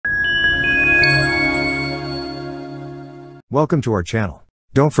Welcome to our channel.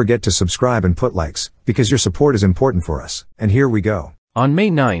 Don't forget to subscribe and put likes, because your support is important for us. And here we go. On May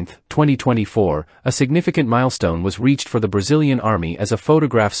 9, 2024, a significant milestone was reached for the Brazilian Army as a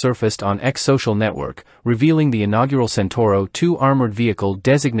photograph surfaced on X social network, revealing the inaugural Centauro II armored vehicle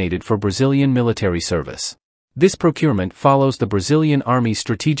designated for Brazilian military service. This procurement follows the Brazilian Army's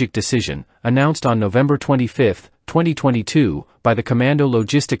strategic decision, announced on November 25, 2022, by the Comando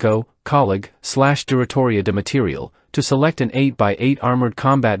Logístico, COLOG, Diretoria de Material, to select an 8x8 armored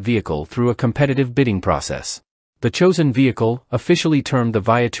combat vehicle through a competitive bidding process. The chosen vehicle, officially termed the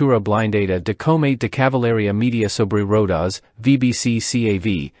Viatura Blindada de Combate de Cavalaria Média Sobre Rodas, VBC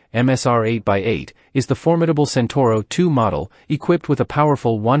CAV, MSR 8x8, is the formidable Centauro II model, equipped with a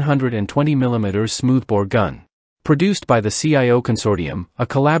powerful 120mm smoothbore gun. Produced by the CIO Consortium, a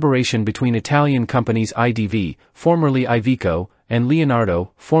collaboration between Italian companies IDV, formerly Iveco, and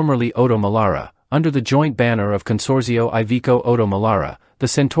Leonardo, formerly Otto Melara, under the joint banner of Consorzio Iveco Otto Melara, the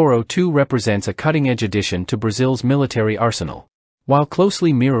Centauro II represents a cutting-edge addition to Brazil's military arsenal. While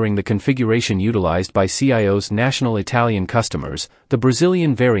closely mirroring the configuration utilized by CIO's national Italian customers, the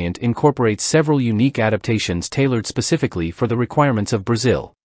Brazilian variant incorporates several unique adaptations tailored specifically for the requirements of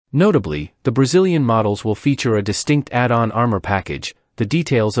Brazil. Notably, the Brazilian models will feature a distinct add-on armor package, the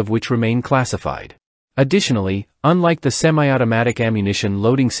details of which remain classified. Additionally, unlike the semi-automatic ammunition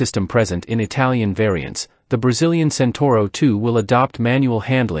loading system present in Italian variants, the Brazilian Centauro II will adopt manual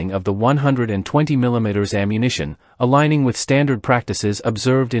handling of the 120mm ammunition, aligning with standard practices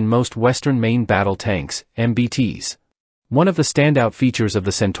observed in most Western main battle tanks, MBTs. One of the standout features of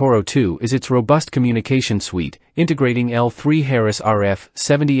the Centauro II is its robust communication suite, integrating L3 Harris RF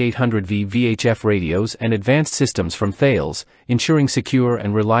 7800V VHF radios and advanced systems from Thales, ensuring secure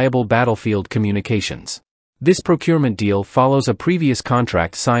and reliable battlefield communications. This procurement deal follows a previous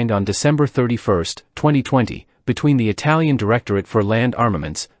contract signed on December 31, 2020, between the Italian Directorate for Land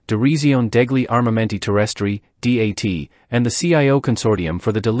Armaments, Direzione degli Armamenti Terrestri, DAT, and the CIO Consortium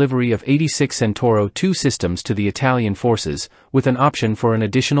for the delivery of 86 Centauro II systems to the Italian forces, with an option for an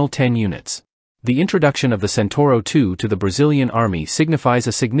additional 10 units. The introduction of the Centauro II to the Brazilian Army signifies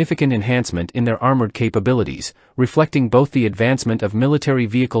a significant enhancement in their armored capabilities, reflecting both the advancement of military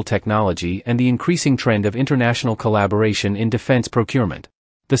vehicle technology and the increasing trend of international collaboration in defense procurement.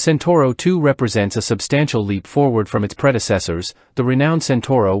 The Centauro II represents a substantial leap forward from its predecessors, the renowned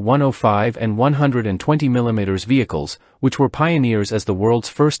Centauro 105 and 120mm vehicles, which were pioneers as the world's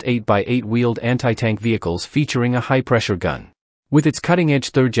first 8x8 wheeled anti-tank vehicles featuring a high-pressure gun. With its cutting-edge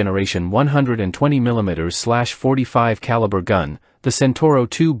third-generation 120mm/45 caliber gun, the Centauro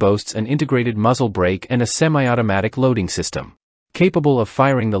II boasts an integrated muzzle brake and a semi-automatic loading system. Capable of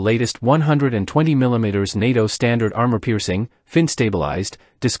firing the latest 120mm NATO standard armor-piercing, fin-stabilized,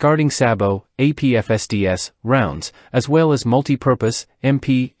 discarding SABO, APFSDS, rounds, as well as multi-purpose,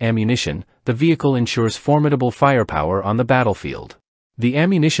 MP, ammunition, the vehicle ensures formidable firepower on the battlefield. The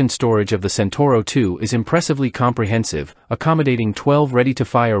ammunition storage of the Centauro II is impressively comprehensive, accommodating 12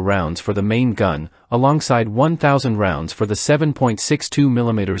 ready-to-fire rounds for the main gun, alongside 1,000 rounds for the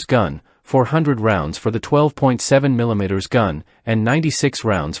 7.62mm gun, 400 rounds for the 12.7mm gun, and 96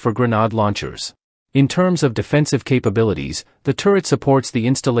 rounds for grenade launchers. In terms of defensive capabilities, the turret supports the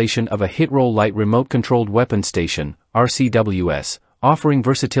installation of a hit-roll light remote-controlled weapon station, RCWS, offering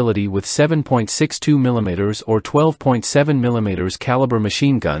versatility with 7.62mm or 12.7mm caliber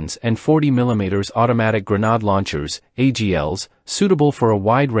machine guns and 40mm automatic grenade launchers, AGLs, suitable for a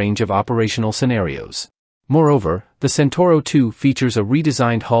wide range of operational scenarios. Moreover, the Centauro II features a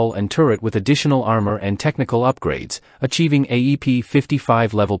redesigned hull and turret with additional armor and technical upgrades, achieving AEP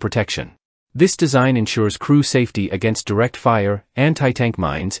 55 level protection. This design ensures crew safety against direct fire, anti-tank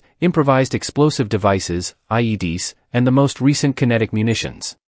mines, improvised explosive devices, IEDs, and the most recent kinetic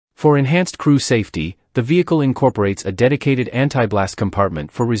munitions. For enhanced crew safety, the vehicle incorporates a dedicated anti-blast compartment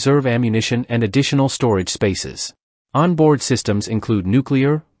for reserve ammunition and additional storage spaces. Onboard systems include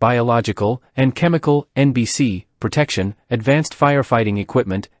nuclear, biological, and chemical (NBC) protection, advanced firefighting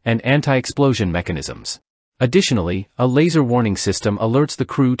equipment, and anti-explosion mechanisms. Additionally, a laser warning system alerts the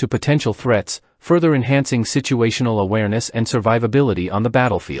crew to potential threats, further enhancing situational awareness and survivability on the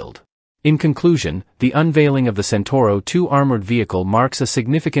battlefield. In conclusion, the unveiling of the Centauro II armored vehicle marks a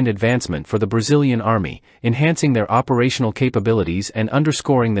significant advancement for the Brazilian Army, enhancing their operational capabilities and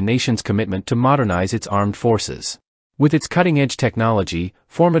underscoring the nation's commitment to modernize its armed forces. With its cutting-edge technology,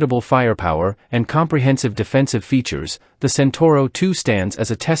 formidable firepower, and comprehensive defensive features, the Centauro II stands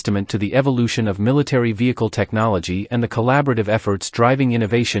as a testament to the evolution of military vehicle technology and the collaborative efforts driving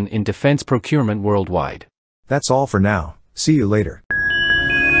innovation in defense procurement worldwide. That's all for now. See you later.